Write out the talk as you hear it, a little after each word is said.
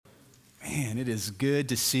Man, it is good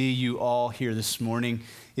to see you all here this morning.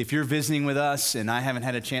 If you're visiting with us and I haven't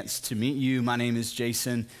had a chance to meet you, my name is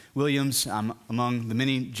Jason Williams. I'm among the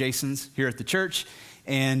many Jasons here at the church,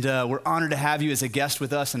 and we're honored to have you as a guest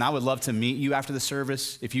with us, and I would love to meet you after the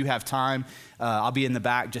service. If you have time, I'll be in the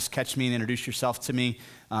back. Just catch me and introduce yourself to me.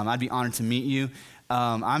 I'd be honored to meet you.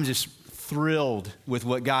 I'm just thrilled with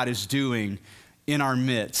what God is doing in our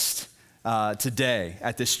midst today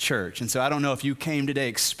at this church. And so I don't know if you came today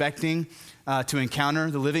expecting to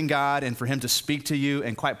encounter the living God and for him to speak to you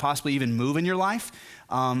and quite possibly even move in your life.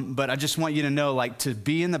 But I just want you to know, to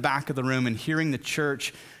be in the back of the room and hearing the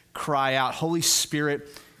church cry out, Holy Spirit,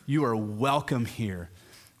 you are welcome here.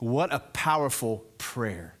 What a powerful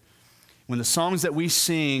prayer. When the songs that we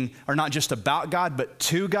sing are not just about God, but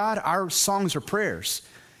to God, our songs are prayers.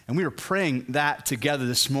 And we were praying that together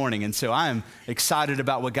this morning. And so I am excited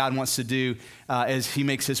about what God wants to do as he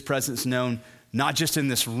makes his presence known, not just in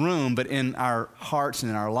this room, but in our hearts and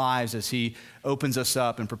in our lives as he opens us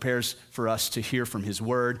up and prepares for us to hear from his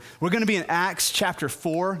word. We're going to be in Acts chapter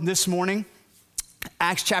 4 this morning.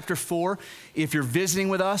 Acts chapter 4. If you're visiting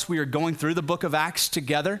with us, we are going through the book of Acts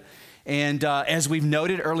together. And as we've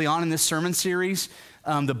noted early on in this sermon series,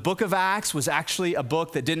 the book of Acts was actually a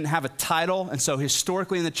book that didn't have a title, and so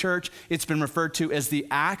historically in the church, it's been referred to as the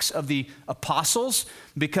Acts of the Apostles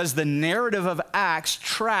because the narrative of Acts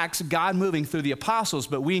tracks God moving through the apostles,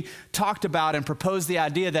 but we talked about and proposed the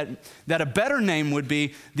idea that a better name would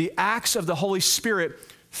be the Acts of the Holy Spirit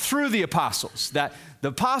through the apostles, that the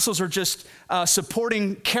apostles are just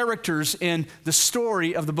supporting characters in the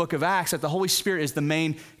story of the book of Acts, that the Holy Spirit is the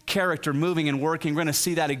main character moving and working. We're going to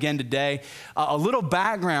see that again today. A little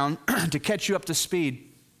background to catch you up to speed.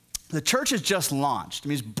 The church has just launched. I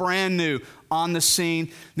mean, it's brand new on the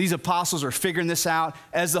scene. These apostles are figuring this out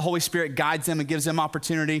as the Holy Spirit guides them and gives them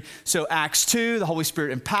opportunity. So Acts 2, the Holy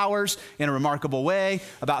Spirit empowers in a remarkable way.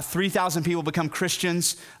 About 3,000 people become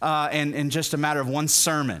Christians in just a matter of one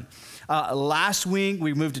sermon. Last week,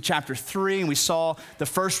 we moved to chapter 3, and we saw the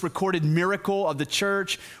first recorded miracle of the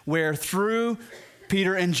church where through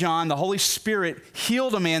Peter and John, the Holy Spirit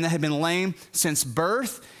healed a man that had been lame since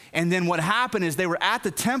birth. And then what happened is they were at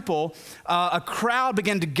the temple. A crowd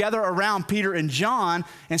began to gather around Peter and John.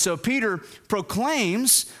 And so Peter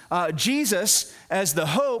proclaims Jesus as the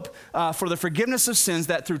hope for the forgiveness of sins,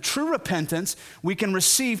 that through true repentance, we can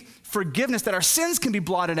receive forgiveness, that our sins can be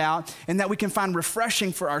blotted out, and that we can find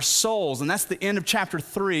refreshing for our souls. And that's the end of chapter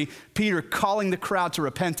 3, Peter calling the crowd to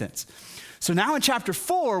repentance. So now in chapter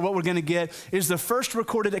 4, what we're going to get is the first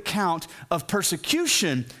recorded account of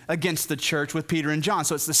persecution against the church with Peter and John.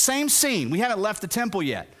 So it's the same scene. We haven't left the temple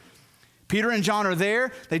yet. Peter and John are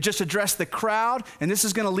there. They just addressed the crowd, and this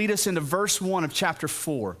is going to lead us into verse 1 of chapter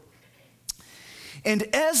 4.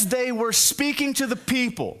 And as they were speaking to the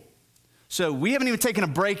people, so we haven't even taken a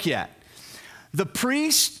break yet, the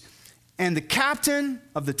priest and the captain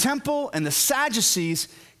of the temple and the Sadducees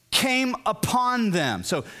came upon them.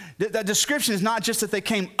 So that description is not just that they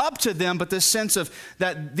came up to them, but this sense of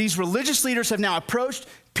that these religious leaders have now approached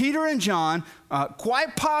Peter and John,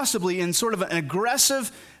 quite possibly in sort of an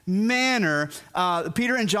aggressive manner.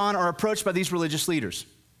 Peter and John are approached by these religious leaders.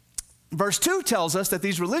 Verse 2 tells us that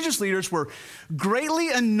these religious leaders were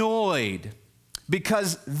greatly annoyed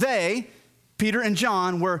because they, Peter and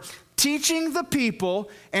John, were teaching the people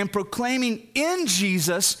and proclaiming in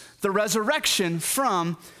Jesus the resurrection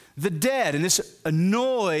from the dead. And this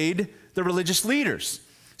annoyed the religious leaders.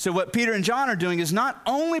 So what Peter and John are doing is not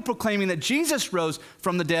only proclaiming that Jesus rose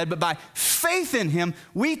from the dead, but by faith in him,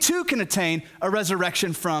 we too can attain a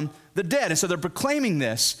resurrection from the dead. And so they're proclaiming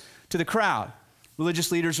this to the crowd.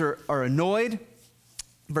 Religious leaders are annoyed.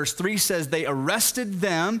 Verse 3 says they arrested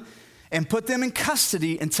them and put them in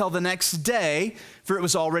custody until the next day, for it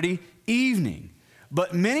was already evening.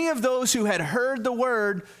 But many of those who had heard the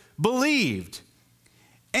word believed,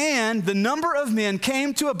 and the number of men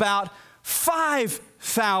came to about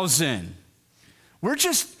 5,000. We're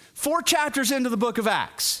just 4 chapters into the book of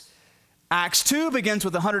Acts. Acts 2 begins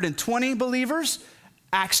with 120 believers.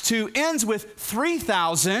 Acts 2 ends with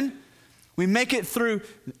 3,000. We make it through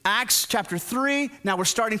Acts chapter 3. Now we're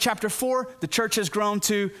starting chapter 4. The church has grown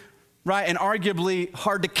to, right, and arguably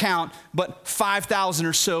hard to count, but 5,000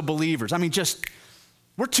 or so believers. I mean,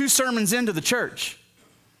 we're 2 sermons into the church.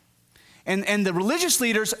 And the religious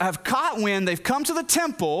leaders have caught wind. They've come to the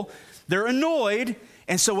temple. They're annoyed.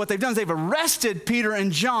 And so what they've done is they've arrested Peter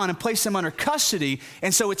and John and placed them under custody.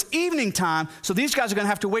 And so it's evening time. So these guys are going to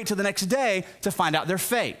have to wait till the next day to find out their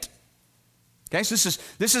fate. Okay, so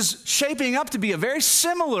this is shaping up to be a very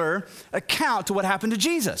similar account to what happened to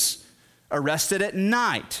Jesus. Arrested at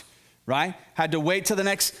night, right? Had to wait till the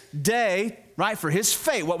next day, right, for his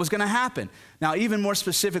fate, what was going to happen. Now, even more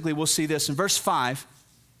specifically, we'll see this in verse 5.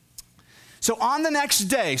 So on the next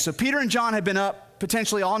day, so Peter and John had been up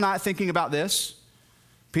potentially all night thinking about this.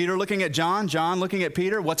 Peter looking at John, John looking at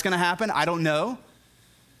Peter. What's going to happen? I don't know.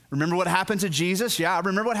 Remember what happened to Jesus? Yeah, I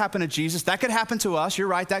remember what happened to Jesus. That could happen to us. You're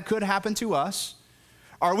right, that could happen to us.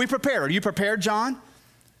 Are we prepared? Are you prepared, John,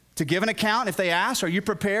 to give an account if they ask? Are you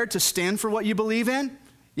prepared to stand for what you believe in?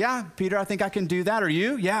 Yeah, Peter, I think I can do that. Are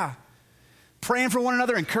you? Yeah. Praying for one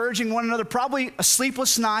another, encouraging one another, probably a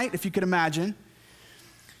sleepless night, if you could imagine.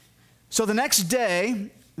 So the next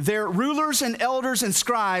day, their rulers and elders and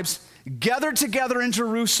scribes gathered together in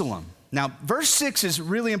Jerusalem. Now, verse 6 is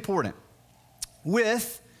really important.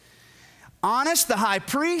 With Annas the high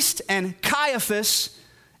priest and Caiaphas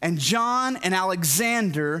and John and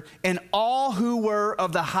Alexander and all who were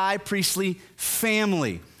of the high priestly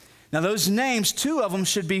family. Now, those names, two of them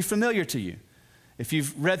should be familiar to you. If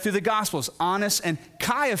you've read through the Gospels, Annas and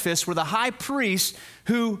Caiaphas were the high priests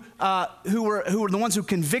who were the ones who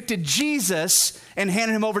convicted Jesus and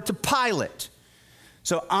handed him over to Pilate.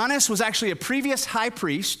 So Annas was actually a previous high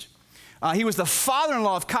priest. He was the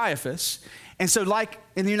father-in-law of Caiaphas. And so like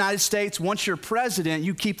in the United States, once you're president,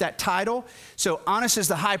 you keep that title. So Annas is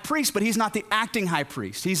the high priest, but he's not the acting high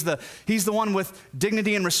priest. He's the one with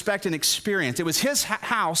dignity and respect and experience. It was his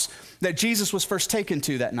house that Jesus was first taken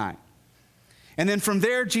to that night. And then from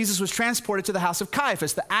there, Jesus was transported to the house of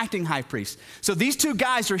Caiaphas, the acting high priest. So these two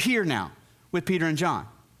guys are here now with Peter and John.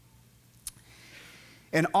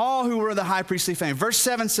 And all who were the high priestly family. Verse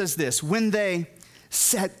 7 says this, when they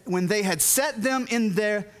had set them in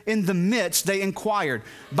the midst, they inquired,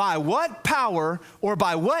 by what power or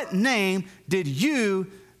by what name did you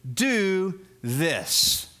do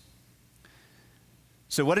this?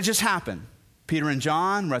 So what had just happened? Peter and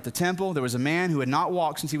John were at the temple. There was a man who had not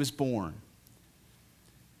walked since he was born.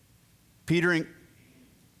 Peter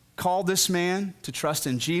called this man to trust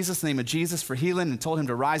in Jesus, the name of Jesus, for healing, and told him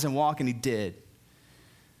to rise and walk, and he did.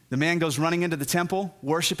 The man goes running into the temple,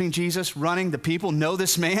 worshiping Jesus, running. The people know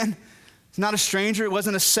this man. It's not a stranger. It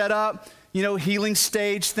wasn't a setup, healing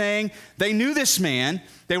stage thing. They knew this man.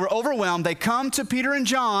 They were overwhelmed. They come to Peter and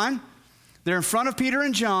John. They're in front of Peter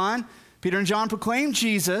and John. Peter and John proclaim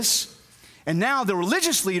Jesus. And now the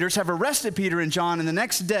religious leaders have arrested Peter and John, and the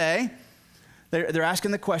next day, they're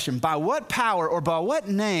asking the question, by what power or by what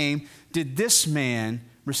name did this man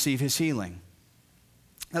receive his healing?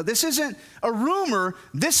 Now, this isn't a rumor.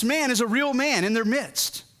 This man is a real man in their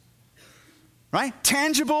midst, right?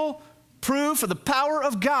 Tangible proof of the power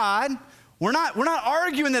of God. We're not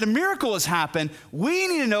arguing that a miracle has happened. We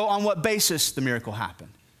need to know on what basis the miracle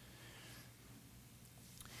happened.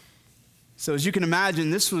 So as you can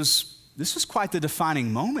imagine, this was quite the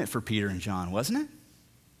defining moment for Peter and John, wasn't it?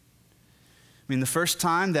 I mean, the first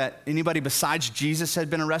time that anybody besides Jesus had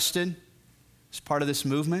been arrested as part of this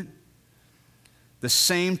movement. The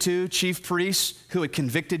same two chief priests who had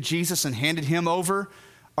convicted Jesus and handed him over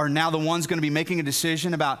are now the ones going to be making a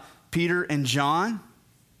decision about Peter and John.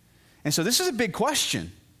 And so this is a big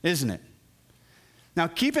question, isn't it? Now,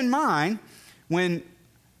 keep in mind, when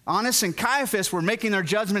Annas and Caiaphas were making their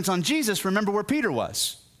judgments on Jesus, remember where Peter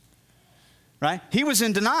was, right? He was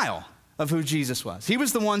in denial of who Jesus was. He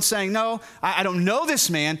was the one saying, no, I don't know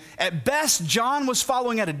this man. At best, John was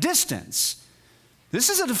following at a distance. This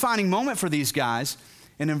is a defining moment for these guys.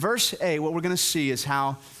 And in verse 8, what we're going to see is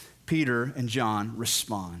how Peter and John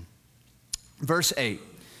respond. Verse 8,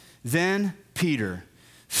 then Peter,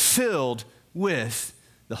 filled with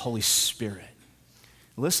the Holy Spirit.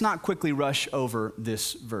 Let's not quickly rush over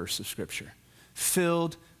this verse of Scripture.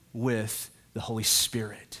 Filled with the Holy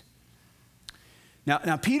Spirit.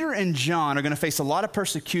 Now, Peter and John are going to face a lot of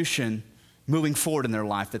persecution moving forward in their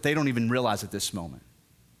life that they don't even realize at this moment.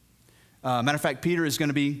 Matter of fact, Peter is going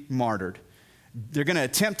to be martyred. They're going to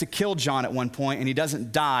attempt to kill John at one point, and he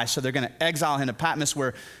doesn't die, so they're going to exile him to Patmos,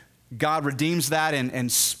 where God redeems that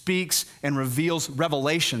and speaks and reveals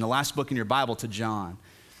Revelation, the last book in your Bible, to John.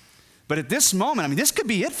 But at this moment, this could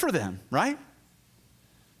be it for them, right?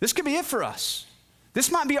 This could be it for us.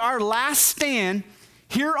 This might be our last stand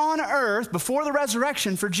here on earth before the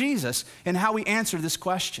resurrection for Jesus and how we answer this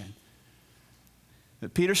question.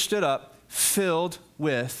 But Peter stood up, filled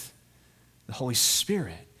with the Holy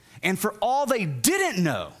Spirit. And for all they didn't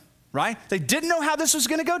know, right? They didn't know how this was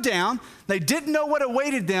going to go down. They didn't know what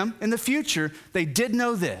awaited them in the future. They did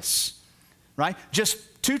know this, right?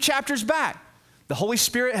 Just 2 chapters back, the Holy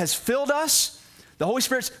Spirit has filled us. The Holy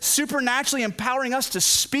Spirit's supernaturally empowering us to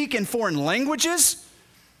speak in foreign languages.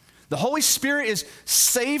 The Holy Spirit is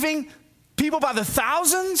saving people by the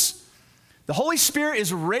thousands. The Holy Spirit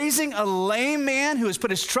is raising a lame man who has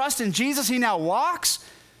put his trust in Jesus. He now walks.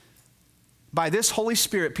 By this Holy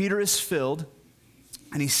Spirit, Peter is filled,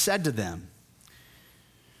 and he said to them,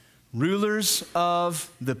 rulers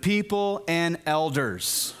of the people and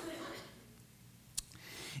elders,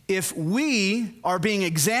 if we are being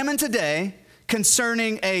examined today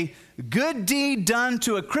concerning a good deed done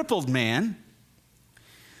to a crippled man,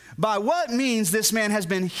 by what means this man has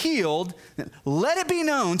been healed, let it be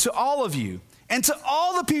known to all of you and to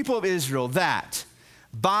all the people of Israel that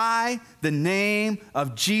by the name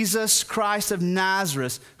of Jesus Christ of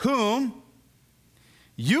Nazareth, whom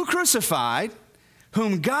you crucified,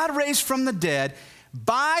 whom God raised from the dead,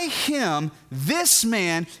 by him this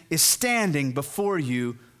man is standing before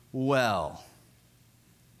you well.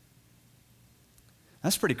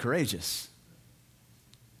 That's pretty courageous,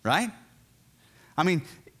 right? I mean,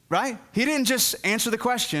 right? He didn't just answer the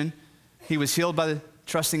question. He was healed by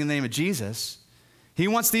trusting in the name of Jesus. He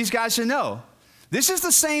wants these guys to know, this is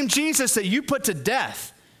the same Jesus that you put to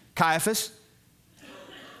death, Caiaphas.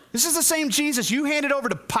 This is the same Jesus you handed over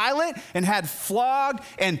to Pilate and had flogged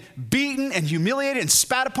and beaten and humiliated and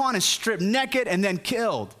spat upon and stripped naked and then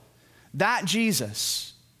killed. That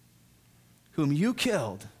Jesus, whom you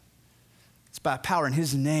killed, it's by power in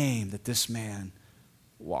his name that this man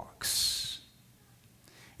walks.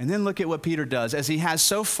 And then look at what Peter does. As he has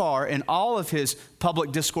so far in all of his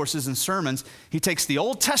public discourses and sermons, he takes the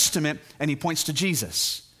Old Testament and he points to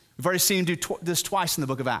Jesus. We've already seen him do this twice in the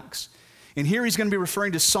book of Acts. And here he's going to be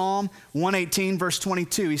referring to Psalm 118, verse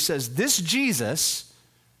 22. He says, this Jesus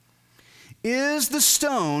is the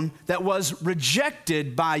stone that was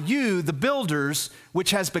rejected by you, the builders, which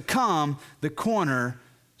has become the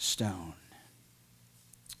cornerstone.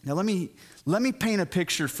 Now let me paint a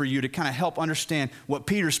picture for you to kind of help understand what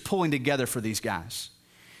Peter's pulling together for these guys.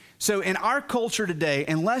 So in our culture today,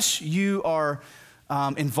 unless you are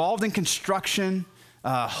involved in construction,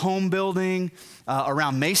 home building,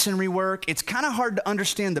 around masonry work, it's kind of hard to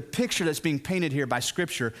understand the picture that's being painted here by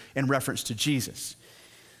Scripture in reference to Jesus.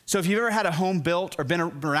 So if you've ever had a home built or been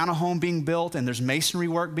around a home being built and there's masonry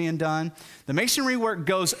work being done, the masonry work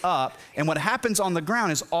goes up, and what happens on the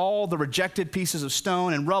ground is all the rejected pieces of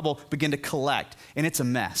stone and rubble begin to collect, and it's a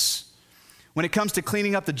mess. When it comes to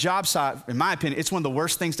cleaning up the job site, in my opinion, it's one of the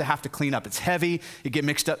worst things to have to clean up. It's heavy, you get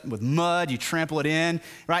mixed up with mud, you trample it in,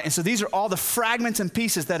 right? And so these are all the fragments and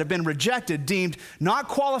pieces that have been rejected, deemed not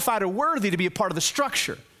qualified or worthy to be a part of the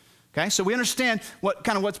structure. Okay, so we understand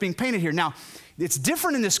what's being painted here. Now, it's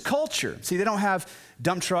different in this culture. See, they don't have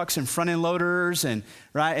dump trucks and front-end loaders and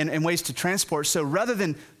ways to transport. So rather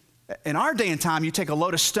than, in our day and time, you take a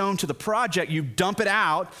load of stone to the project, you dump it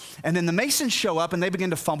out, and then the masons show up and they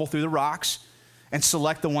begin to fumble through the rocks and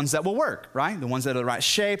select the ones that will work, right? The ones that are the right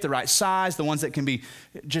shape, the right size, the ones that can be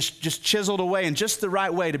just chiseled away in just the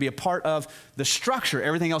right way to be a part of the structure.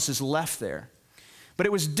 Everything else is left there. But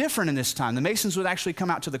it was different in this time. The masons would actually come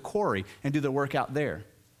out to the quarry and do their work out there.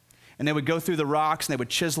 And they would go through the rocks, and they would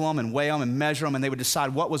chisel them and weigh them and measure them, and they would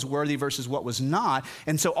decide what was worthy versus what was not.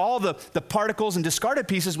 And so all the particles and discarded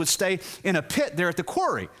pieces would stay in a pit there at the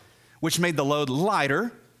quarry, which made the load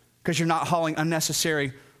lighter because you're not hauling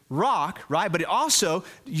unnecessary rock, right? But it also,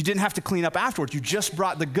 you didn't have to clean up afterwards. You just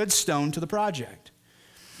brought the good stone to the project.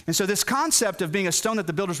 And so this concept of being a stone that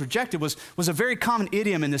the builders rejected was a very common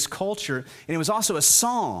idiom in this culture, and it was also a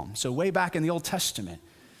psalm. So way back in the Old Testament,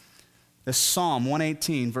 the Psalm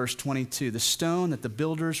 118, verse 22, the stone that the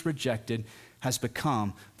builders rejected has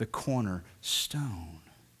become the cornerstone.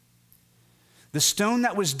 The stone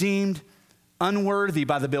that was deemed unworthy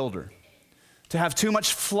by the builder, to have too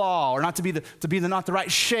much flaw, or not to be not the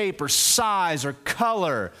right shape or size or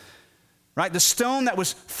color, right? The stone that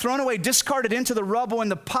was thrown away, discarded into the rubble in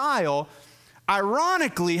the pile,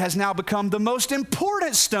 ironically has now become the most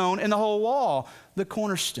important stone in the whole wall, the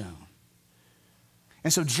cornerstone.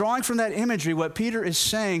 And so drawing from that imagery, what Peter is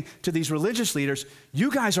saying to these religious leaders, you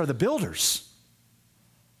guys are the builders.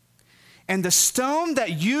 And the stone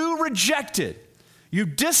that you rejected, you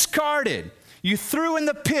discarded, you threw in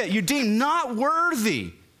the pit, you deemed not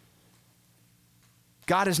worthy,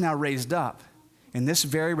 God has now raised up. And this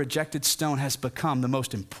very rejected stone has become the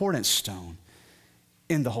most important stone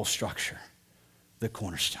in the whole structure, the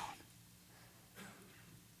cornerstone.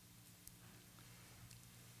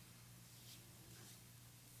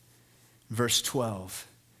 Verse 12,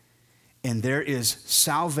 and there is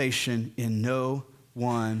salvation in no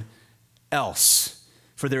one else,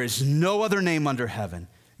 for there is no other name under heaven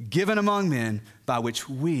given among men by which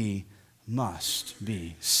we must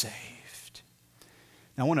be saved.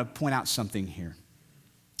 Now, I want to point out something here.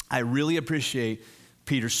 I really appreciate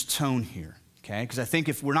Peter's tone here. okay? Because I think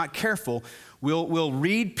if we're not careful, we'll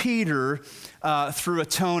read Peter through a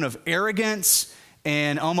tone of arrogance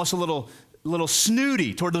and almost a little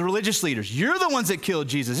snooty toward the religious leaders. You're the ones that killed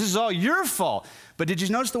Jesus. This is all your fault. But did you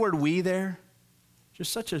notice the word we there?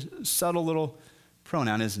 Just such a subtle little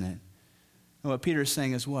pronoun, isn't it? And what Peter is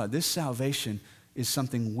saying is what? This salvation is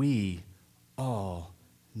something we all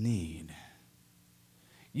need.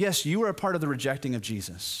 Yes, you were a part of the rejecting of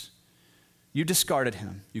Jesus. You discarded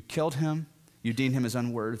him. You killed him. You deemed him as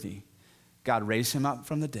unworthy. God raised him up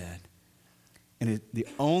from the dead. And the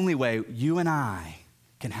only way you and I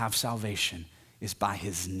can have salvation is by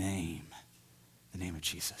his name, the name of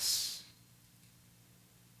Jesus.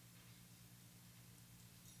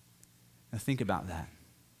 Now think about that.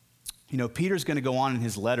 You know, Peter's going to go on in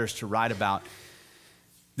his letters to write about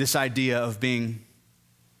this idea of being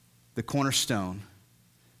the cornerstone,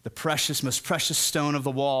 the precious, most precious stone of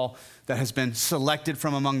the wall that has been selected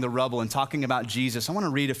from among the rubble, and talking about Jesus. I want to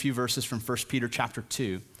read a few verses from 1 Peter chapter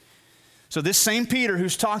 2. So this same Peter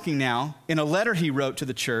who's talking now, in a letter he wrote to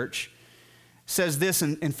the church, says this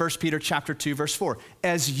in 1 Peter chapter 2, verse 4.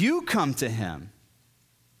 As you come to him,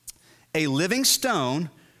 a living stone,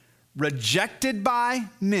 rejected by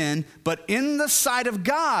men, but in the sight of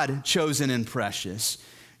God, chosen and precious,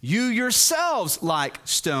 you yourselves, like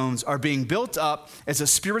stones, are being built up as a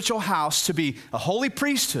spiritual house to be a holy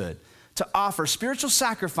priesthood, to offer spiritual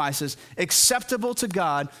sacrifices acceptable to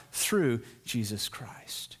God through Jesus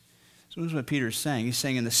Christ. So this is what Peter is saying. He's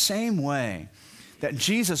saying in the same way that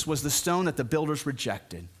Jesus was the stone that the builders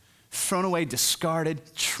rejected, thrown away, discarded,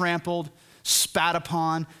 trampled, spat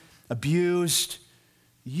upon, abused,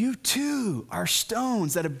 you too are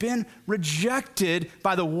stones that have been rejected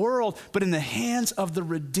by the world, but in the hands of the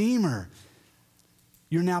Redeemer,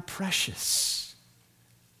 you're now precious.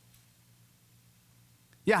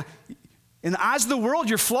 Yeah, in the eyes of the world,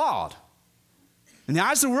 you're flawed. In the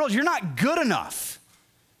eyes of the world, you're not good enough.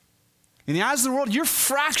 In the eyes of the world, you're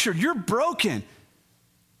fractured, you're broken.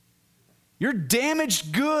 You're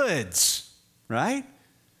damaged goods, right?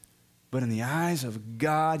 But in the eyes of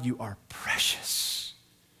God, you are precious.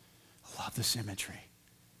 I love this imagery.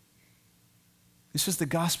 This is the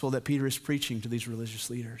gospel that Peter is preaching to these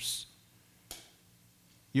religious leaders.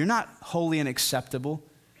 You're not holy and acceptable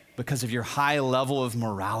because of your high level of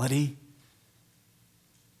morality,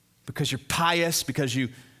 because you're pious, because you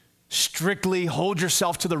strictly hold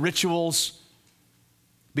yourself to the rituals,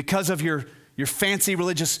 because of your fancy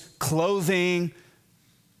religious clothing,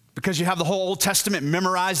 because you have the whole Old Testament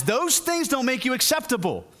memorized. Those things don't make you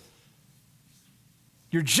acceptable.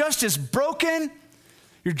 You're just as broken,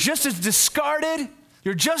 you're just as discarded,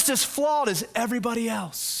 you're just as flawed as everybody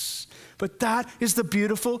else. But that is the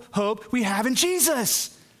beautiful hope we have in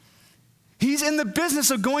Jesus. He's in the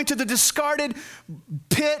business of going to the discarded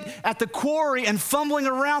pit at the quarry and fumbling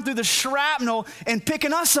around through the shrapnel and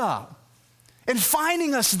picking us up and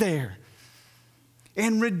finding us there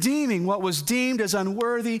and redeeming what was deemed as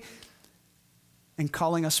unworthy and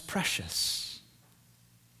calling us precious,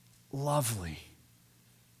 lovely.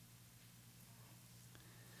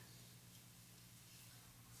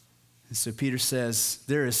 And so Peter says,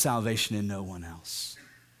 there is salvation in no one else.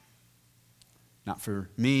 Not for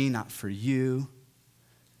me, not for you.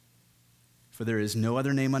 For there is no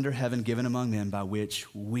other name under heaven given among men by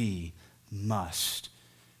which we must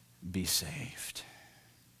be saved.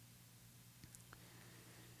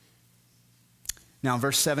 Now,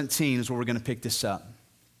 verse 17 is where we're going to pick this up.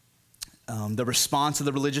 The response of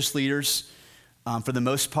the religious leaders, for the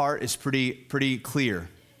most part, is pretty clear,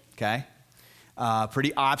 okay?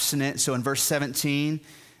 Pretty obstinate. So in verse 17,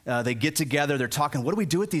 they get together. They're talking, what do we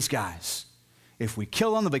do with these guys? If we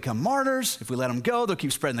kill them, they'll become martyrs. If we let them go, they'll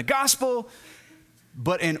keep spreading the gospel.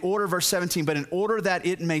 Verse 17, but in order that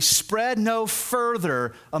it may spread no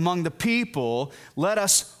further among the people, let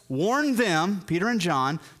us warn them, Peter and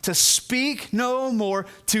John, to speak no more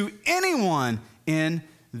to anyone in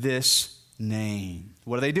this name.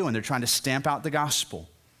 What are they doing? They're trying to stamp out the gospel.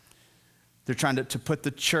 They're trying to put the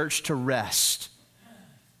church to rest.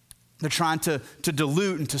 They're trying to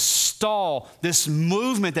dilute and to stall this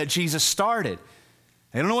movement that Jesus started.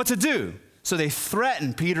 They don't know what to do. So they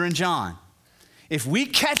threaten Peter and John. If we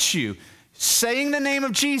catch you saying the name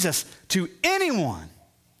of Jesus to anyone,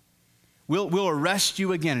 we'll arrest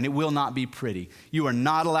you again, and it will not be pretty. You are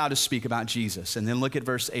not allowed to speak about Jesus. And then look at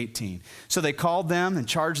verse 18. So they called them and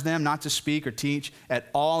charged them not to speak or teach at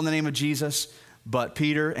all in the name of Jesus, but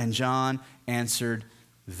Peter and John answered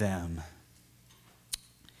them.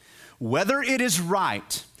 Whether it is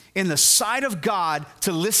right in the sight of God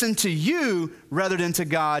to listen to you rather than to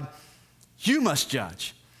God, you must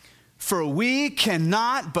judge. For we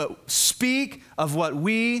cannot but speak of what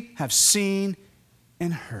we have seen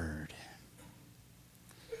and heard.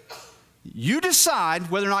 You decide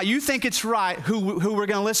whether or not you think it's right who we're going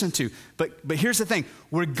to listen to. But here's the thing.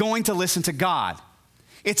 We're going to listen to God.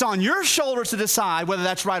 It's on your shoulders to decide whether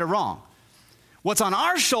that's right or wrong. What's on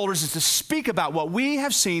our shoulders is to speak about what we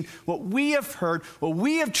have seen, what we have heard, what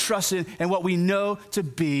we have trusted, and what we know to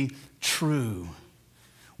be true.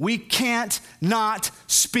 We can't not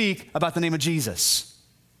speak about the name of Jesus.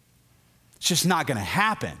 It's just not going to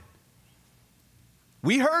happen.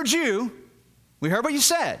 We heard you. We heard what you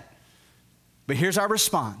said. But here's our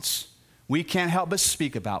response. We can't help but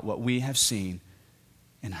speak about what we have seen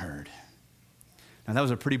and heard. Now, that was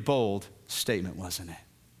a pretty bold statement, wasn't it?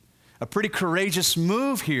 A pretty courageous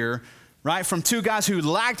move here, right, from two guys who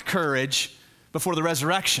lacked courage before the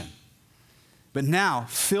resurrection. But now,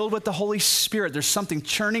 filled with the Holy Spirit, there's something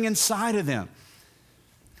churning inside of them,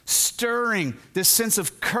 stirring this sense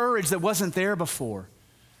of courage that wasn't there before.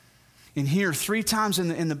 And here, 3 times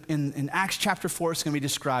in Acts chapter 4, it's going to be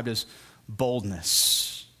described as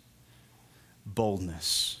boldness.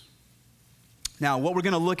 Boldness. Now, what we're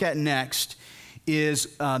going to look at next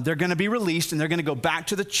is they're going to be released and they're going to go back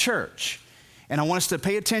to the church. And I want us to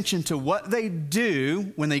pay attention to what they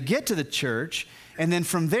do when they get to the church. And then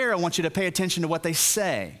from there, I want you to pay attention to what they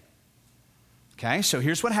say. Okay, so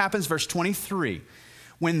here's what happens, verse 23.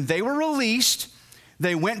 When they were released,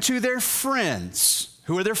 they went to their friends.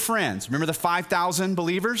 Who are their friends? Remember the 5,000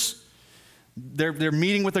 believers? They're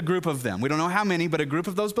meeting with a group of them. We don't know how many, but a group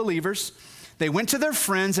of those believers. They went to their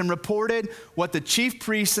friends and reported what the chief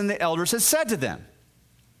priests and the elders had said to them.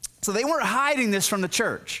 So they weren't hiding this from the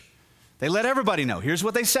church. They let everybody know. Here's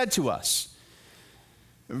what they said to us.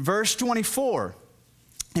 Verse 24,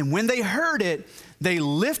 and when they heard it, they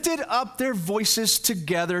lifted up their voices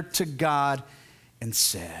together to God and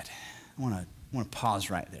said, I want to pause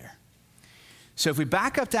right there. So if we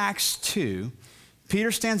back up to Acts 2,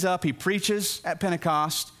 Peter stands up, he preaches at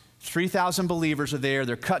Pentecost. 3,000 believers are there.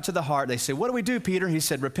 They're cut to the heart. They say, what do we do, Peter? He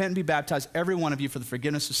said, repent and be baptized, every one of you, for the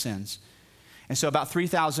forgiveness of sins. And so about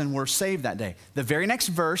 3,000 were saved that day. The very next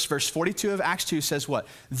verse, verse 42 of Acts 2 says what?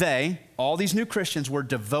 They, all these new Christians, were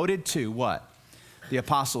devoted to what? The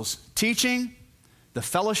apostles' teaching, the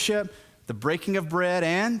fellowship, the breaking of bread,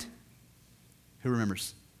 and who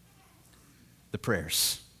remembers? The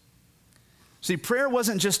prayers. See, prayer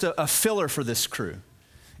wasn't just a filler for this crew.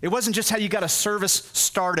 It wasn't just how you got a service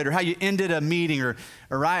started or how you ended a meeting or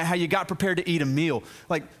right, how you got prepared to eat a meal.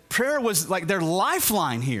 Like prayer was like their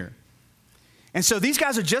lifeline here. And so these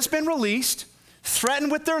guys have just been released,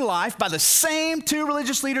 threatened with their life by the same 2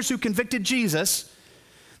 religious leaders who convicted Jesus.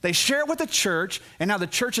 They share it with the church, and now the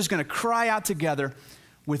church is going to cry out together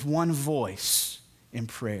with one voice in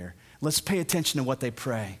prayer. Let's pay attention to what they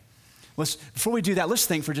pray. Before we do that, let's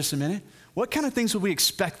think for just a minute. What kind of things would we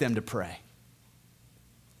expect them to pray?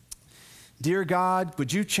 Dear God,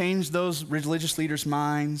 would you change those religious leaders'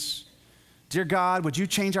 minds? Dear God, would you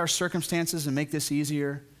change our circumstances and make this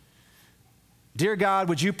easier? Dear God,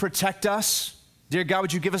 would you protect us? Dear God,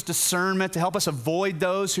 would you give us discernment to help us avoid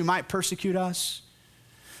those who might persecute us?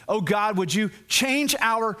 Oh God, would you change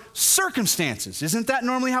our circumstances? Isn't that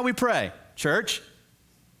normally how we pray, church?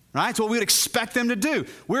 Right? It's what we would expect them to do.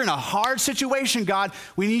 We're in a hard situation, God.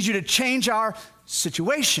 We need you to change our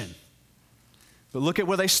situation. But look at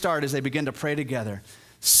where they start as they begin to pray together.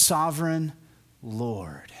 Sovereign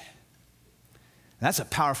Lord. That's a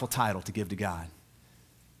powerful title to give to God.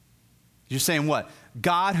 You're saying what?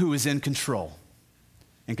 God who is in control.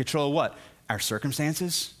 In control of what? Our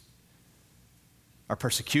circumstances, our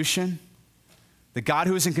persecution. The God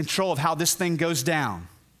who is in control of how this thing goes down.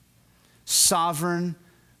 Sovereign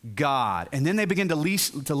God. And then they begin to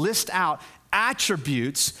list out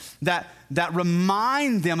attributes that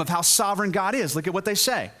remind them of how sovereign God is. Look at what they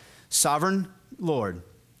say. Sovereign Lord,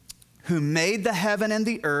 who made the heaven and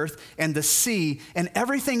the earth and the sea and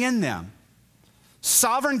everything in them.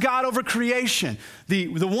 Sovereign God over creation, the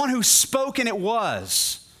one who spoke and it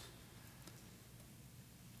was.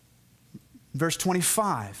 Verse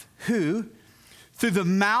 25, who, through the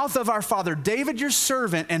mouth of our father David, your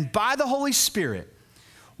servant, and by the Holy Spirit,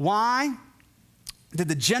 why did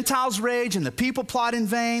the Gentiles rage and the people plot in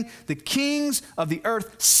vain? The kings of the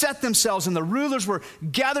earth set themselves and the rulers were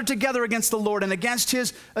gathered together against the Lord and against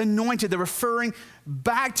his anointed. They're referring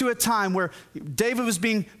back to a time where David was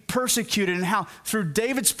being persecuted and how through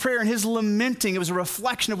David's prayer and his lamenting, it was a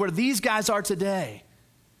reflection of where these guys are today.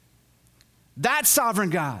 That sovereign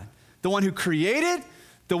God, the one who created,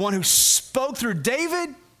 the one who spoke through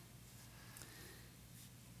David.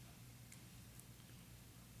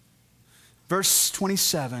 Verse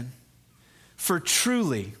 27, For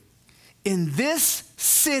truly, in this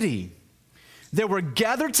city, there were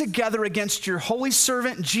gathered together against your holy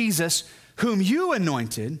servant Jesus, whom you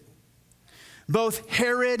anointed, both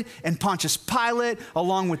Herod and Pontius Pilate,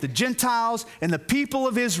 along with the Gentiles and the people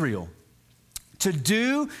of Israel, to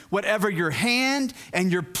do whatever your hand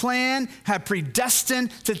and your plan have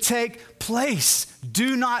predestined to take place.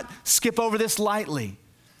 Do not skip over this lightly.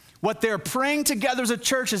 What they're praying together as a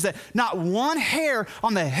church is that not one hair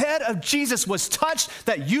on the head of Jesus was touched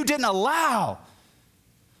that you didn't allow.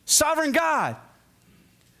 Sovereign God,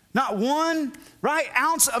 not one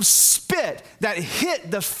ounce of spit that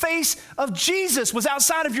hit the face of Jesus was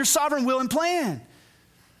outside of your sovereign will and plan.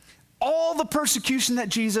 All the persecution that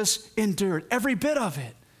Jesus endured, every bit of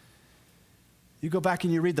it. You go back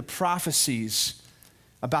and you read the prophecies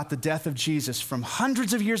about the death of Jesus from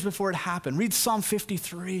hundreds of years before it happened. Read Psalm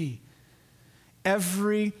 53.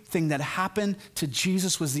 Everything that happened to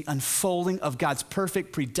Jesus was the unfolding of God's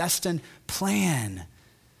perfect predestined plan.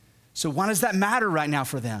 So why does that matter right now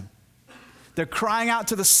for them? They're crying out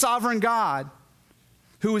to the sovereign God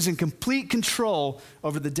who is in complete control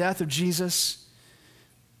over the death of Jesus.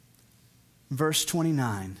 Verse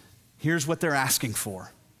 29, here's what they're asking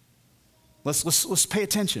for. Let's pay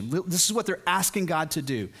attention. This is what they're asking God to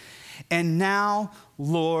do. And now,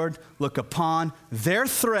 Lord, look upon their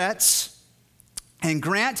threats and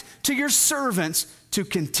grant to your servants to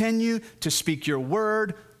continue to speak your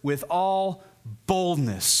word with all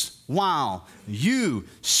boldness. While you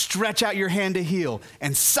stretch out your hand to heal,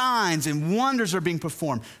 and signs and wonders are being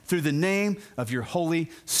performed through the name of your holy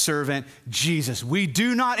servant, Jesus. We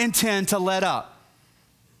do not intend to let up.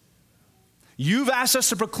 You've asked us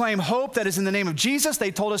to proclaim hope that is in the name of Jesus.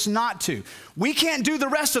 They told us not to. We can't do the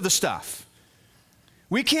rest of the stuff.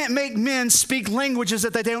 We can't make men speak languages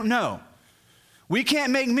that they don't know. We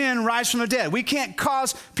can't make men rise from the dead. We can't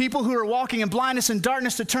cause people who are walking in blindness and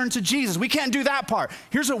darkness to turn to Jesus. We can't do that part.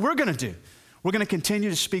 Here's what we're going to do. We're going to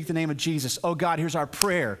continue to speak the name of Jesus. Oh God, here's our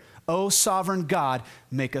prayer. Oh sovereign God,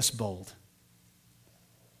 make us bold.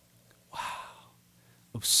 Wow.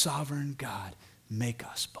 Oh sovereign God, make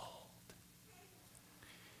us bold.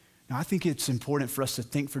 Now, I think it's important for us to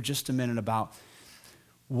think for just a minute about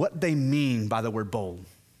what they mean by the word bold,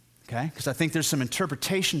 okay? Because I think there's some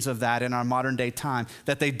interpretations of that in our modern day time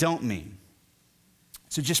that they don't mean.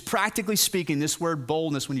 So just practically speaking, this word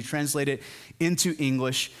boldness, when you translate it into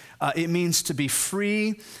English, it means to be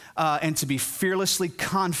free and to be fearlessly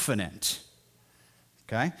confident,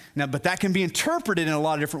 okay? Now, but that can be interpreted in a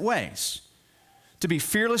lot of different ways. To be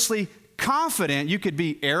fearlessly confident, you could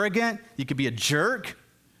be arrogant, you could be a jerk,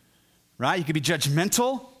 right? You could be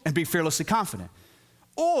judgmental and be fearlessly confident.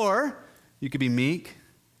 Or you could be meek,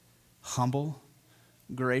 humble,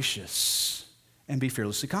 gracious, and be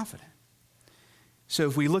fearlessly confident. So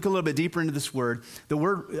if we look a little bit deeper into this word, the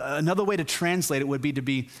word, another way to translate it would be to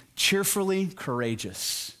be cheerfully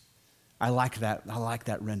courageous. I like that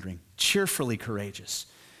rendering. Cheerfully courageous.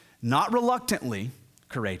 Not reluctantly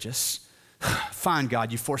courageous. Fine,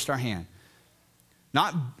 God, you forced our hand.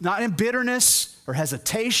 Not in bitterness or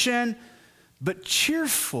hesitation, but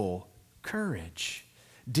cheerful courage.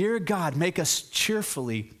 Dear God, make us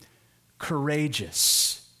cheerfully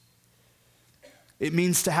courageous. It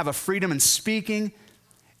means to have a freedom in speaking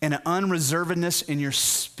and an unreservedness in your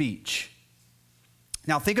speech.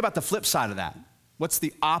 Now think about the flip side of that. What's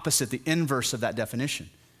the opposite, the inverse of that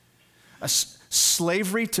definition? A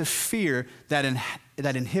slavery to fear that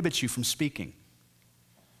inhibits you from speaking.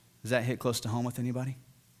 Does that hit close to home with anybody?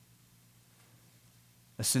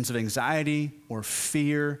 A sense of anxiety or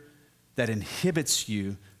fear that inhibits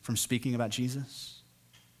you from speaking about Jesus?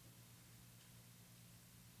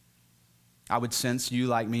 I would sense you,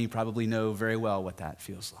 like me, probably know very well what that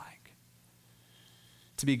feels like.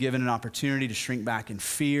 To be given an opportunity to shrink back in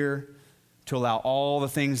fear, to allow all the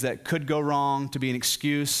things that could go wrong to be an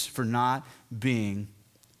excuse for not being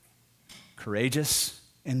courageous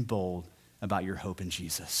and bold about your hope in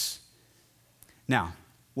Jesus. Now,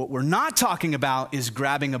 what we're not talking about is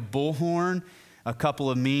grabbing a bullhorn, a couple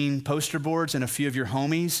of mean poster boards, and a few of your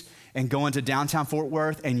homies and going to downtown Fort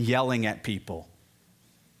Worth and yelling at people.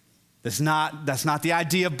 That's not the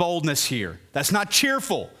idea of boldness here. That's not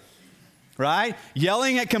cheerful, right?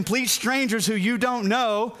 Yelling at complete strangers who you don't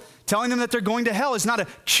know, telling them that they're going to hell is not a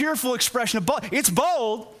cheerful expression of bold. It's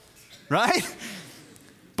bold, right?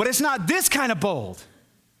 But it's not this kind of bold.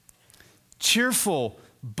 Cheerful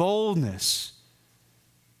boldness.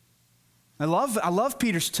 I love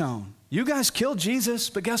Peter's tone. You guys killed Jesus,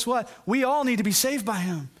 but guess what? We all need to be saved by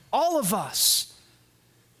him. All of us.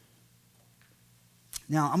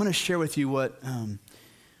 Now, I'm going to share with you what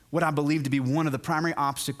what I believe to be one of the primary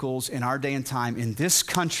obstacles in our day and time in this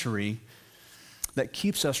country that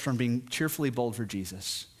keeps us from being cheerfully bold for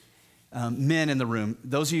Jesus. Men in the room,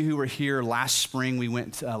 those of you who were here last spring,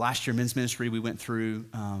 last year, men's ministry, we went through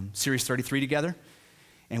Series 33 together,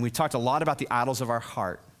 and we talked a lot about the idols of our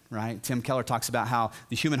heart, right? Tim Keller talks about how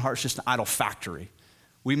the human heart's just an idol factory.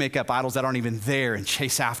 We make up idols that aren't even there and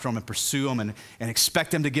chase after them and pursue them and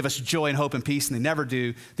expect them to give us joy and hope and peace, and they never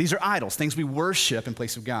do. These are idols, things we worship in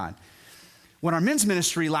place of God. When our men's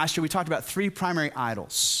ministry last year, we talked about 3 primary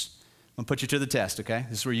idols. I'm gonna put you to the test, okay?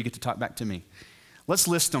 This is where you get to talk back to me. Let's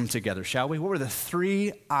list them together, shall we? What were the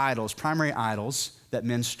 3 idols, primary idols, that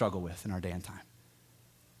men struggle with in our day and time?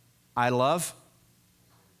 Idol of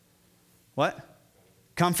what?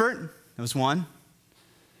 Comfort, that was one.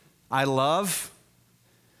 Idol of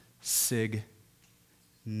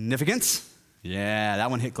significance. Yeah,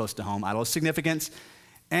 that one hit close to home. Idol of significance.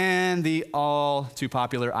 And the all too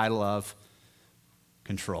popular idol of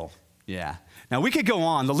control. Yeah. Now, we could go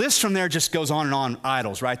on. The list from there just goes on and on,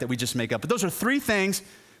 idols, right, that we just make up. But those are 3 things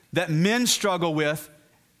that men struggle with,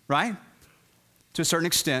 right? To a certain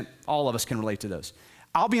extent, all of us can relate to those.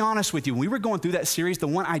 I'll be honest with you. When we were going through that series, the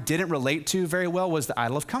one I didn't relate to very well was the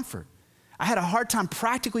idol of comfort. I had a hard time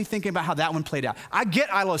practically thinking about how that one played out. I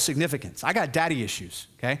get idol of significance. I got daddy issues,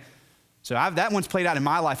 okay? So that one's played out in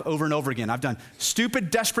my life over and over again. I've done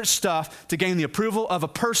stupid, desperate stuff to gain the approval of a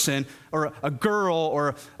person or a girl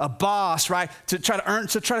or a boss, right? To try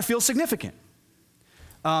to feel significant.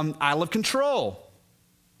 Idol of control,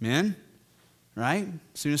 men, right?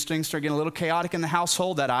 As soon as things start getting a little chaotic in the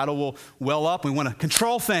household, that idol will well up. We want to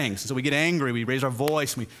control things. So we get angry, we raise our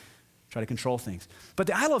voice, and we try to control things. But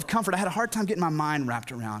the idol of comfort, I had a hard time getting my mind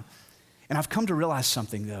wrapped around. And I've come to realize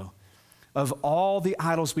something, though. Of all the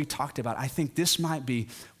idols we talked about, I think this might be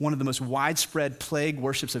one of the most widespread plague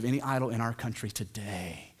worships of any idol in our country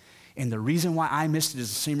today. And the reason why I missed it is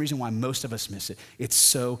the same reason why most of us miss it. It's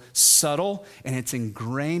so subtle and it's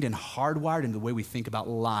ingrained and hardwired in the way we think about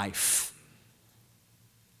life.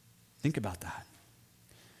 Think about that.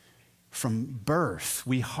 From birth,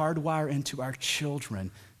 we hardwire into our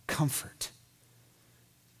children comfort,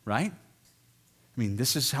 right? I mean,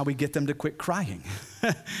 this is how we get them to quit crying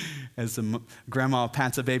as the grandma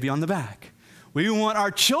pats a baby on the back. We want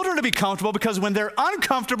our children to be comfortable because when they're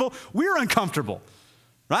uncomfortable, we're uncomfortable,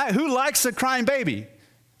 right? Who likes a crying baby?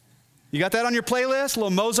 You got that on your playlist, a little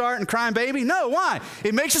Mozart and crying baby? No, why?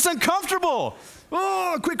 It makes us uncomfortable.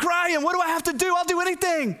 Oh, quit crying. What do I have to do? I'll do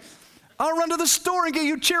anything. I'll run to the store and get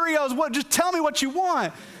you Cheerios. What? Just tell me what you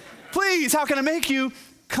want. Please, how can I make you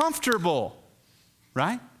comfortable,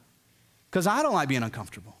 right? Because I don't like being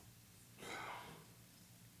uncomfortable.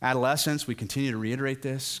 Adolescence, we continue to reiterate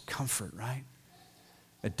this, comfort, right?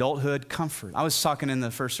 Adulthood, comfort. I was talking in the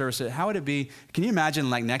first service, how would it be, can you imagine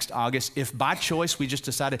like next August, if by choice we just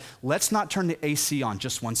decided, let's not turn the AC on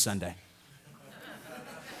just one Sunday?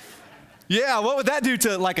 Yeah, what would that do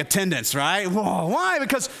to like attendance, right? Whoa, why?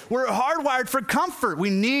 Because we're hardwired for comfort.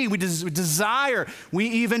 We desire, we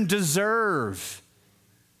even deserve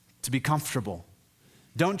to be comfortable.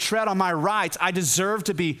 Don't tread on my rights. I deserve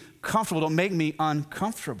to be comfortable. Don't make me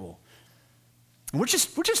uncomfortable. And we're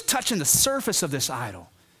just touching the surface of this idol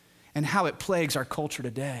and how it plagues our culture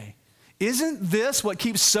today. Isn't this what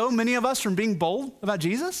keeps so many of us from being bold about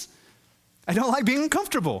Jesus? I don't like being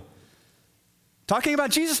uncomfortable. Talking about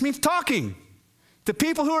Jesus means talking to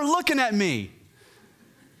people who are looking at me.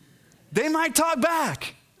 They might talk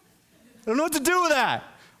back. I don't know what to do with that.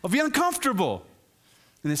 I'll be uncomfortable.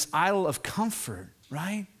 And this idol of comfort,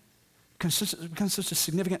 right, becomes such a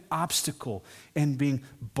significant obstacle in being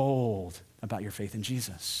bold about your faith in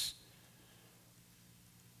Jesus.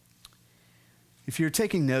 If you're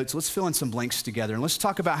taking notes, let's fill in some blanks together and let's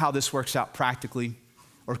talk about how this works out practically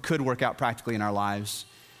or could work out practically in our lives.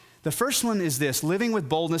 The first one is this: living with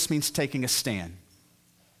boldness means taking a stand.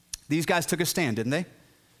 These guys took a stand, didn't they?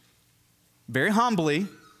 Very humbly,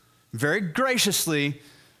 very graciously,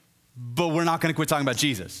 but we're not going to quit talking about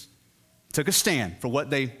Jesus. Took a stand for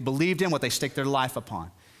what they believed in, what they staked their life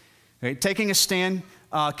upon. Okay? Taking a stand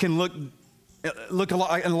can look in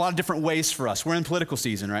a lot of different ways for us. We're in political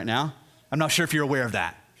season right now. I'm not sure if you're aware of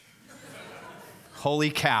that.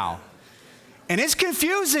 Holy cow. And it's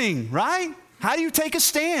confusing, right? How do you take a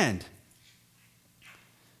stand?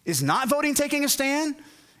 Is not voting taking a stand?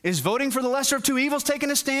 Is voting for the lesser of two evils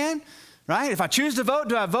taking a stand? Right? If I choose to vote,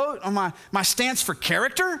 do I vote on my stance for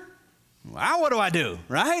character? Well, what do I do,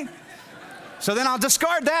 right? So then I'll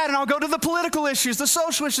discard that and I'll go to the political issues, the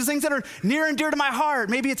social issues, things that are near and dear to my heart.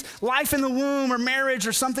 Maybe it's life in the womb or marriage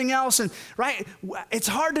or something else. And right, it's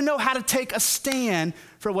hard to know how to take a stand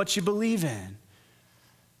for what you believe in.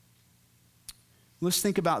 Let's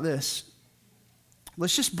think about this.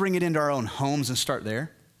 Let's just bring it into our own homes and start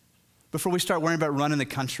there. Before we start worrying about running the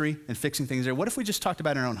country and fixing things there, what if we just talked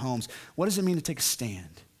about in our own homes? What does it mean to take a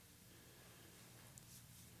stand?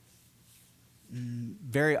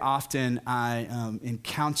 Very often in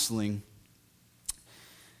counseling,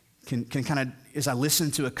 can kind of, as I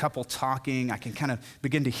listen to a couple talking, I can kind of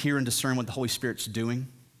begin to hear and discern what the Holy Spirit's doing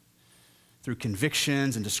through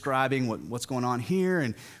convictions and describing what's going on here,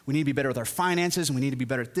 and we need to be better with our finances, and we need to be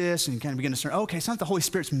better at this, and you kind of begin to discern, okay, it's not the Holy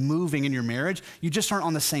Spirit's moving in your marriage, you just aren't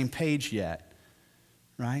on the same page yet,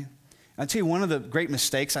 right? I'll tell you one of the great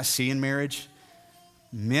mistakes I see in marriage,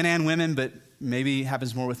 men and women, but maybe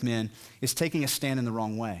happens more with men, is taking a stand in the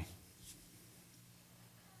wrong way,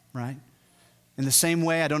 right? In the same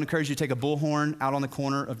way, I don't encourage you to take a bullhorn out on the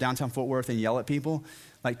corner of downtown Fort Worth and yell at people.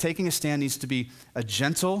 Like, taking a stand needs to be a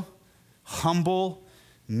gentle, humble,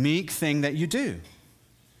 meek thing that you do,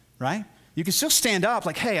 right? You can still stand up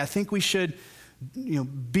like, hey, I think we should,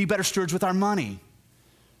 be better stewards with our money,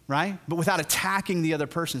 right? But without attacking the other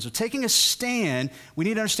person. So taking a stand, we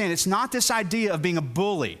need to understand it's not this idea of being a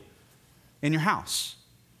bully in your house.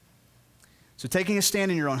 So taking a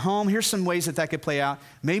stand in your own home, here's some ways that could play out.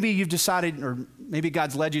 Maybe you've decided, or maybe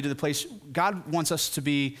God's led you to the place, God wants us to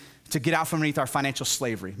get out from underneath our financial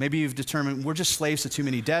slavery. Maybe you've determined we're just slaves to too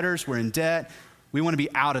many debtors, we're in debt, we want to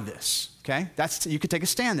be out of this, okay? You could take a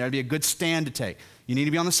stand there. It'd be a good stand to take. You need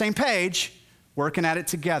to be on the same page, working at it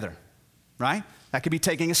together, right? That could be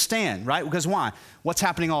taking a stand, right? Because why? What's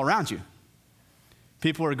happening all around you?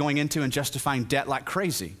 People are going into and justifying debt like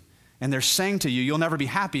crazy. And they're saying to you, you'll never be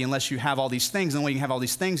happy unless you have all these things. And the way you can have all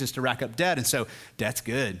these things is to rack up debt. And so debt's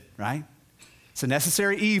good, right? It's a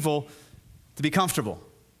necessary evil to be comfortable.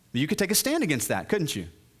 But you could take a stand against that, couldn't you?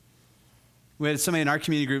 We had somebody in our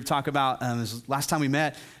community group talk about, last time we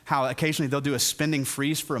met, how occasionally they'll do a spending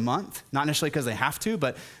freeze for a month. Not necessarily because they have to,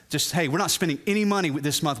 but just, hey, we're not spending any money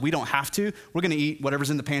this month. We don't have to. We're going to eat whatever's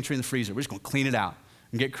in the pantry and the freezer. We're just going to clean it out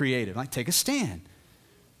and get creative. Like, take a stand.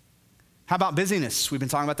 How about busyness? We've been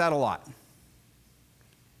talking about that a lot.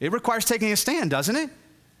 It requires taking a stand, doesn't it?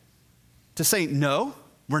 To say, no,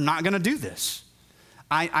 we're not going to do this.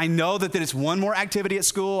 I know that it's one more activity at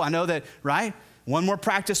school. I know that, right? One more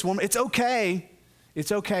practice. It's okay.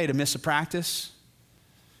 It's okay to miss a practice.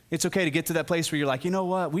 It's okay to get to that place where you're like, you know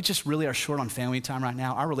what? We just really are short on family time right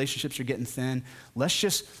now. Our relationships are getting thin.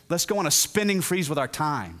 Let's go on a spending freeze with our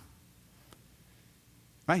time.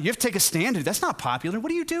 Right? You have to take a stand. That's not popular.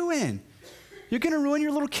 What are you doing? You're going to ruin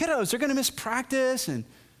your little kiddos. They're going to miss practice, and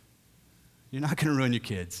you're not going to ruin your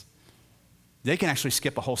kids. They can actually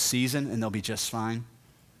skip a whole season, and they'll be just fine.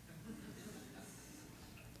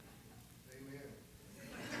 Amen.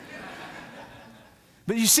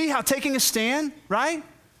 But you see how taking a stand, right?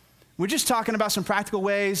 We're just talking about some practical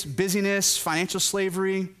ways, busyness, financial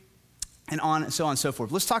slavery, and so on and so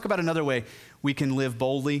forth. Let's talk about another way we can live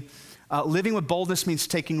boldly. Living with boldness means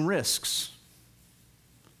taking risks.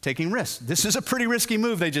 Taking risks. This is a pretty risky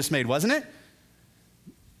move they just made, wasn't it?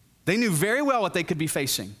 They knew very well what they could be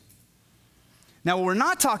facing. Now, what we're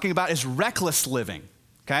not talking about is reckless living,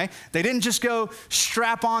 okay? They didn't just go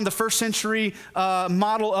strap on the first century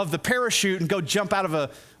model of the parachute and go jump off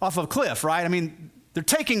of a cliff, right? I mean, they're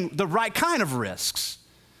taking the right kind of risks.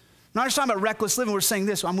 We're not just talking about reckless living. We're saying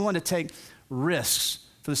this, I'm willing to take risks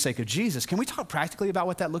for the sake of Jesus. Can we talk practically about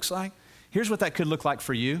what that looks like? Here's what that could look like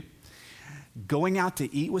for you. Going out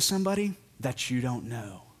to eat with somebody that you don't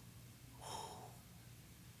know.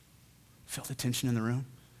 Feel the tension in the room?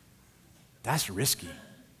 That's risky.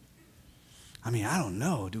 I mean, I don't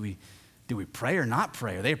know. Do we pray or not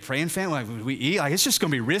pray? Are they a praying family? Like, do we eat? Like, it's just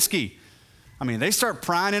going to be risky. I mean, they start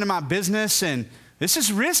prying into my business, and this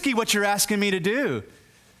is risky what you're asking me to do.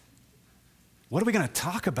 What are we going to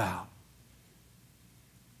talk about?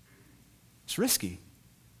 It's risky.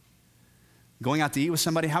 Going out to eat with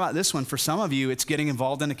somebody. How about this one? For some of you, it's getting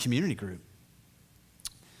involved in a community group.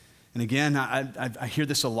 And again, I hear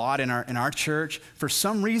this a lot in our church. For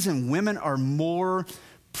some reason, women are more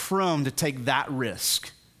prone to take that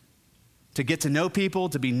risk, to get to know people,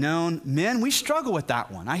 to be known. Men, we struggle with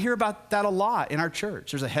that one. I hear about that a lot in our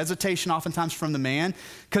church. There's a hesitation oftentimes from the man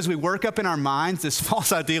because we work up in our minds this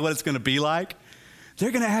false idea of what it's going to be like.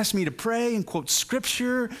 They're going to ask me to pray and quote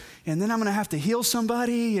scripture, and then I'm going to have to heal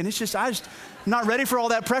somebody. And I'm not ready for all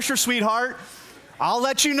that pressure, sweetheart. I'll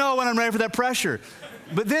let you know when I'm ready for that pressure.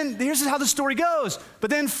 But then here's how the story goes. But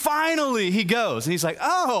then finally he goes, and he's like,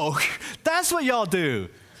 oh, that's what y'all do.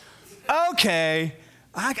 Okay,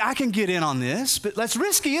 I can get in on this, but that's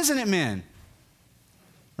risky, isn't it, men?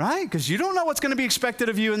 Right? Because you don't know what's going to be expected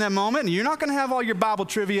of you in that moment, and you're not going to have all your Bible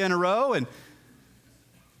trivia in a row. And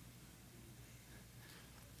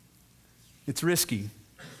It's risky.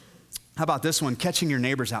 How about this one? Catching your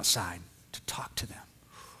neighbors outside to talk to them.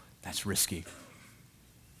 That's risky.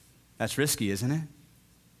 That's risky, isn't it?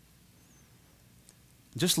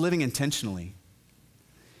 Just living intentionally.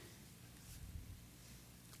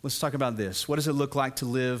 Let's talk about this. What does it look like to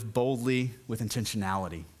live boldly with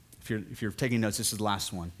intentionality? If you're taking notes, this is the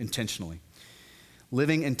last one, intentionally.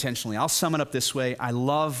 Living intentionally. I'll sum it up this way. I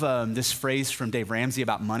love this phrase from Dave Ramsey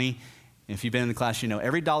about money. And if you've been in the class, you know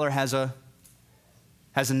every dollar has a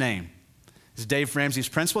name. It's Dave Ramsey's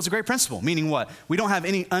principle. It's a great principle, meaning what? We don't have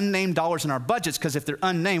any unnamed dollars in our budgets because if they're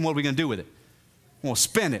unnamed, what are we going to do with it? We'll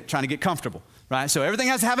spend it trying to get comfortable, right? So everything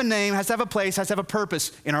has to have a name, has to have a place, has to have a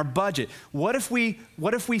purpose in our budget. What if we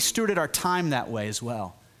stewarded our time that way as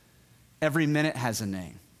well? Every minute has a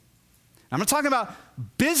name. I'm not talking about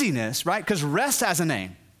busyness, right? Because rest has a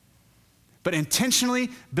name. But intentionally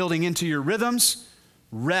building into your rhythms,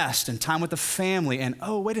 rest and time with the family. And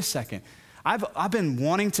oh, wait a second. I've been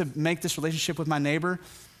wanting to make this relationship with my neighbor.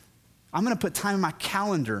 I'm going to put time in my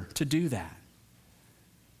calendar to do that.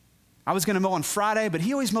 I was going to mow on Friday, but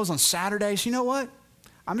he always mows on Saturdays. You know what?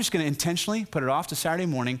 I'm just going to intentionally put it off to Saturday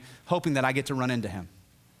morning, hoping that I get to run into him.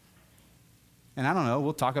 And I don't know,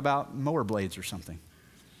 we'll talk about mower blades or something.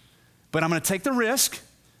 But I'm going to take the risk.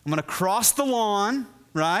 I'm going to cross the lawn,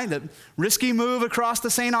 right? The risky move across the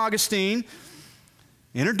St. Augustine.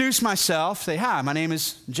 Introduce myself. Say, hi, my name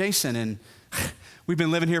is Jason, and we've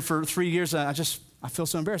been living here for 3 years. I feel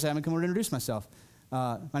so embarrassed. I haven't come over to introduce myself.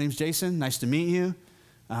 My name's Jason. Nice to meet you.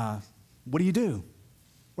 What do you do?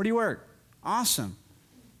 Where do you work? Awesome.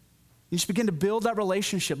 You just begin to build that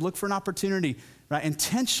relationship. Look for an opportunity, right?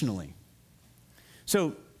 Intentionally.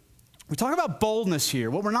 So we talk about boldness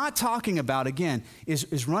here. What we're not talking about, again,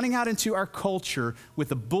 is running out into our culture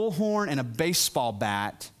with a bullhorn and a baseball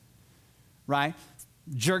bat, right?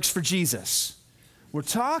 Jerks for Jesus. We're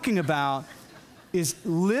talking about is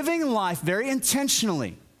living life very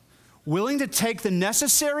intentionally, willing to take the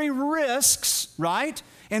necessary risks, right?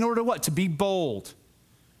 In order to what? To be bold.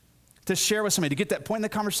 To share with somebody, to get that point in the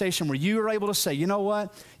conversation where you are able to say, you know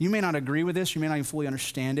what? You may not agree with this, you may not even fully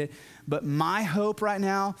understand it, but my hope right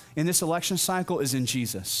now in this election cycle is in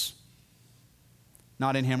Jesus,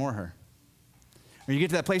 not in him or her. Or you get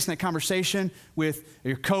to that place in that conversation with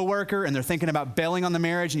your coworker and they're thinking about bailing on the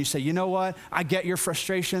marriage and you say, you know what? I get your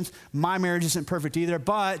frustrations. My marriage isn't perfect either,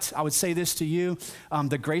 but I would say this to you,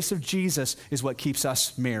 the grace of Jesus is what keeps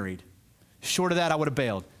us married. Short of that, I would have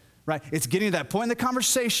bailed, right? It's getting to that point in the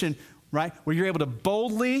conversation, right, where you're able to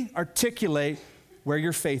boldly articulate where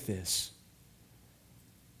your faith is.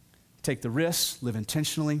 Take the risks, live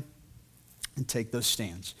intentionally, and take those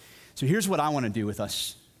stands. So here's what I want to do with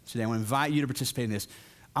us today. I want to invite you to participate in this.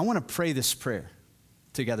 I want to pray this prayer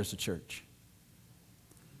together as a church.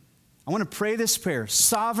 I want to pray this prayer.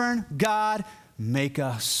 Sovereign God, make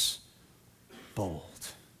us bold.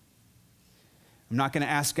 I'm not going to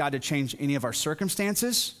ask God to change any of our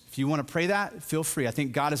circumstances. If you want to pray that, feel free. I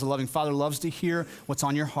think God as a loving Father loves to hear what's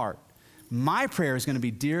on your heart. My prayer is going to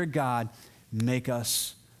be, dear God, make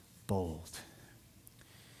us bold.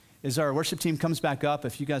 As our worship team comes back up,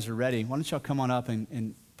 if you guys are ready, why don't y'all come on up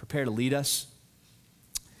and prepare to lead us.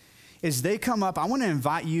 As they come up, I want to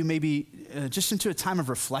invite you maybe just into a time of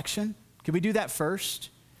reflection. Can we do that first?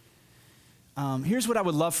 Here's what I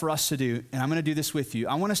would love for us to do, and I'm going to do this with you.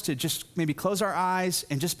 I want us to just maybe close our eyes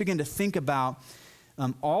and just begin to think about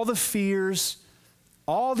all the fears,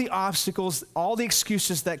 all the obstacles, all the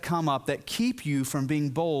excuses that come up that keep you from being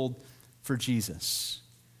bold for Jesus.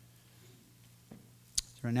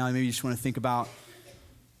 So right now, maybe you just want to think about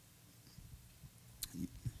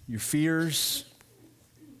your fears.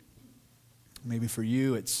 Maybe for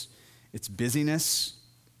you, it's busyness,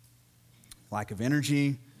 lack of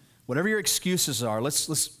energy. Whatever your excuses are,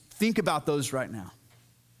 let's think about those right now.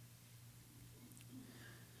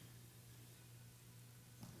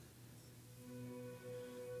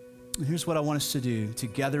 And here's what I want us to do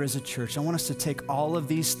together as a church. I want us to take all of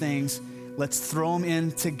these things, let's throw them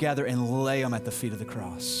in together and lay them at the feet of the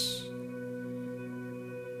cross.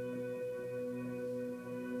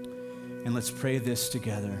 And let's pray this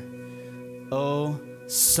together. Oh,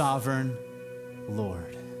 sovereign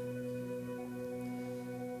Lord,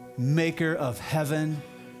 maker of heaven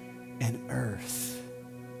and earth,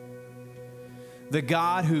 the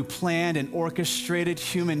God who planned and orchestrated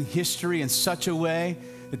human history in such a way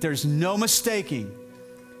that there's no mistaking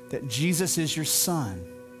that Jesus is your Son.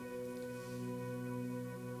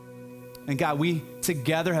 And God, we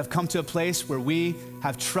together have come to a place where we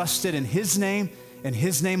have trusted in his name and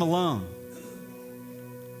his name alone.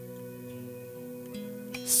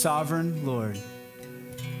 Sovereign Lord,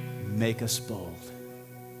 make us bold.